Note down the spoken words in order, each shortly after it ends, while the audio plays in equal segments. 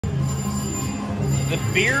The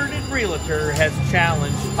bearded realtor has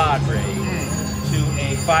challenged Padre to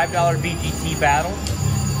a $5 VGT battle.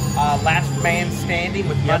 Last man standing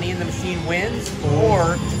with money in the machine wins,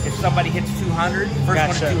 or if somebody hits 200, first one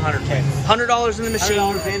to 200 wins. $100 in the machine.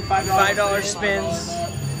 $100 in, $5 spins.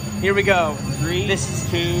 Here we go. 3, this is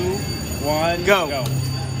 2, 1, go.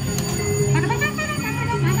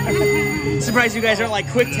 Surprised you guys aren't like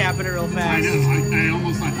quick tapping it real fast. I know.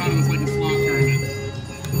 I thought it was like a slot tournament.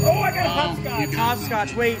 Oh, I got a hopscotch.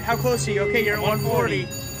 Hopscotch. Wait, how close are you? Okay, you're at 140.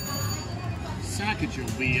 Sackage will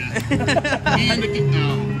be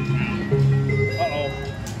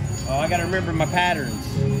Oh, I gotta remember my patterns.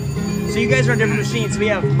 So you guys are on different machines. So we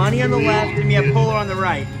have money on the left and we have polar on the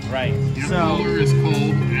right. Right. Yeah, So polar is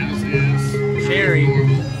cold, as is Cherry.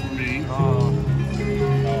 normal for me.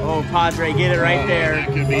 Oh, Padre, get it right there. That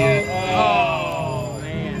could be it. Oh,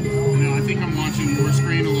 man. No, I think I'm watching your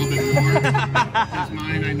screen a little bit more. Because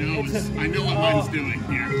mine, I know what mine's doing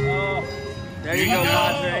here. There you go,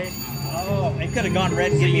 Padre. Oh, it could have gone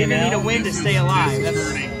red and given me You're an gonna need a L. win to stay alive. This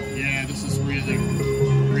is hurting. Yeah, this is really,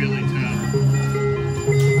 really tough.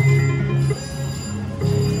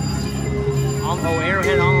 Oh,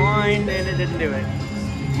 arrowhead online, and it didn't do it.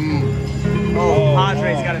 Oh,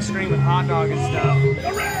 Padre's got a screen with hot dog and stuff.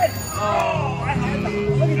 The red! Oh, I had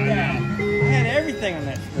look at that. I had everything on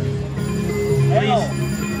that screen.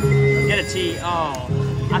 Please get a T. Oh,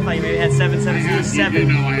 I thought you maybe had 777. You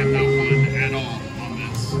know I have not won at all on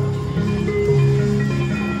this.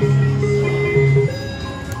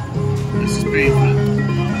 This is painful.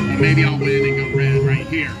 But maybe I'll win and go red right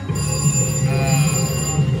here.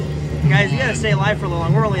 Guys, you gotta stay alive for a little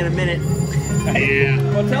long. We're only in a minute. Yeah.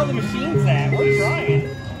 Well, tell the machines that. We're trying.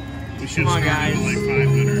 We should Come on, start guys. at like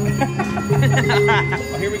 500.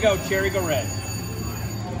 Well, here we go. Cherry, go red.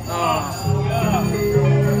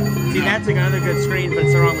 See, that took another good screen, but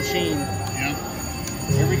it's the wrong machine. Yep.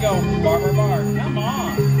 Here we go. Bar. Come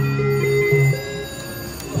on.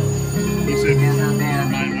 You said bar.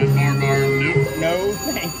 Mine went bar. Nope. No,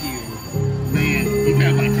 thank you. Man, you've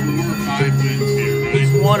had like 4 or 5 wins here, right?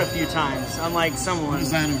 He's won a few times, unlike someone. What is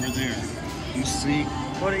that over there? You see?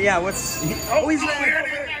 What? Yeah. What's? Oh, he's there.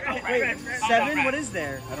 Wait, 7? What is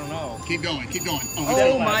there? I don't know. Keep going.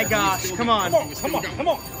 Oh my gosh! Come on! Come on.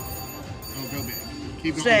 Oh, go big.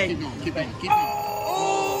 Keep Stay. going.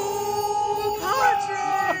 Oh,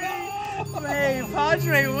 Padre! Hey,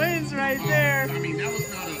 Padre wins right there. I mean, that was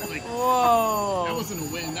not a Whoa! That wasn't a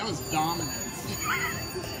win. That was dominance.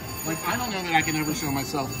 Like, I don't know that I can ever show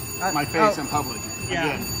myself my face in public.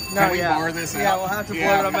 Yeah. Again. No, Can we bar this out? Yeah, we'll have to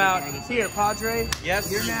blur them out. Here, Padre. Yes.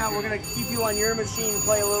 Here now. We're gonna keep you on your machine.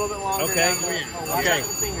 Play a little bit longer. Okay. Now. Oh, watch out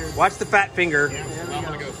for fingers. Watch the fat finger. Yeah, I'm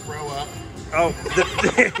going to go throw up. Oh,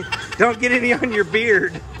 don't get any on your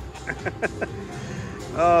beard.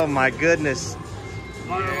 Oh my goodness.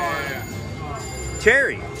 Yeah.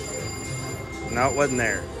 Cherry. No, it wasn't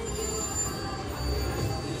there.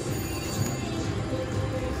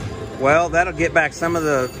 Well, that'll get back some of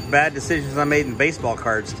the bad decisions I made in baseball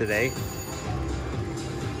cards today.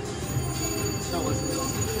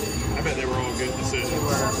 I bet they were all good decisions.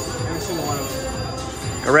 Every single one of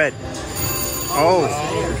them. A red. Oh,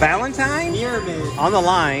 Valentine? Pyramid. On the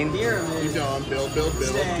line. Pyramid. Keep going. Build.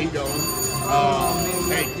 Stay. Keep going. Oh, man,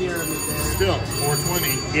 hey. that pyramid there. Still,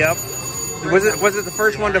 420. Yep. Was it the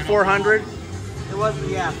first one to 400? It was,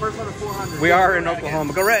 yeah, first one to 400. We are in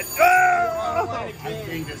Oklahoma. Go red. Oh! I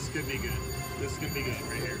think this could be good. This could be good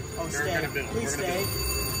right here. Oh, We're stay. gonna build. Please We're gonna stay. build.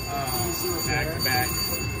 You see what's Back there? to back.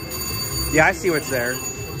 Yeah, I see what's there.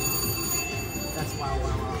 That's wow.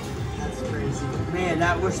 That's crazy. Man,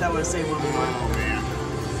 I wish that would have saved one more. Oh man.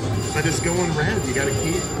 But it's going red. You gotta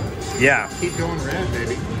keep going red,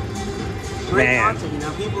 baby. Great Man. content, you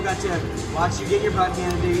know. People got to watch you get your butt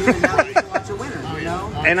handed to you, and now they can watch a winner, you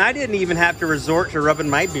know? And I didn't even have to resort to rubbing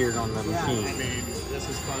my beard on the Yeah. machine. I mean, this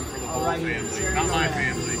is fun for the All whole right, here. family. Cherry, Not go my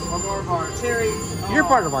ahead. family. One more bar. Cherry. You're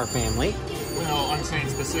part of our family. Well, I'm saying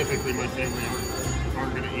specifically my family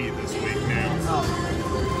aren't gonna eat this week now. Oh.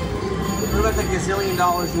 What about the gazillion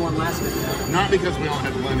dollars you won last week? Not because we all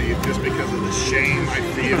had money, just because of the shame I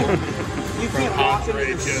feel. You from can't walk into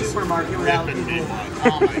Padre the just supermarket without ripping me people. like,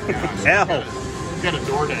 oh my gosh. Hell. Got a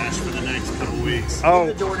DoorDash for the next couple weeks. Oh,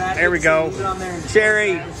 The DoorDash, there we go. leave it on there and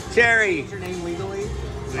Cherry. change your name legally.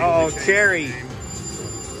 Oh, Legally Cherry. changed the name.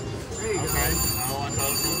 There you go. Okay. Oh, I thought I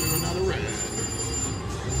was going to do another red.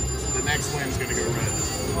 The next win's going to go red.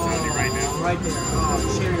 I'm telling you right now. Right there. Oh,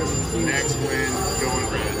 Cherry was huge. Next win going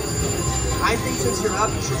red. I think since you're up,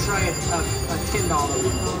 you should try a $10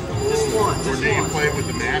 one. Just one. Or Just do you one. play with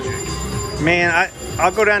the magic? Man, I'll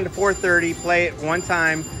go down to 430, play it one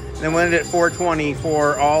time, then win it at 420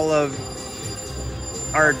 for all of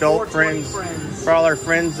our adult 420 friends, for all our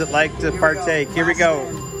friends that like to partake. Here we go.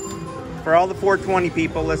 For all the 420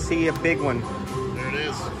 people, let's see a big one. There it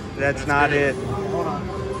is. That's not it. Hold on.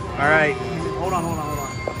 All right. Hold on.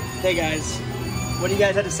 Hey guys, what do you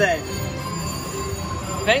guys have to say?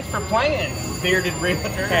 Thanks for playing, bearded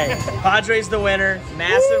realtor. Okay, Padre's the winner,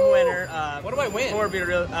 massive winner. What do I win? For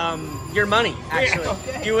bearded your money, actually.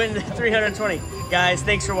 okay. You win 320. Guys,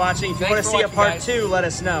 thanks for watching. If you want to Thanks for see a watching, part guys. 2, let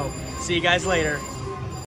us know. See you guys later.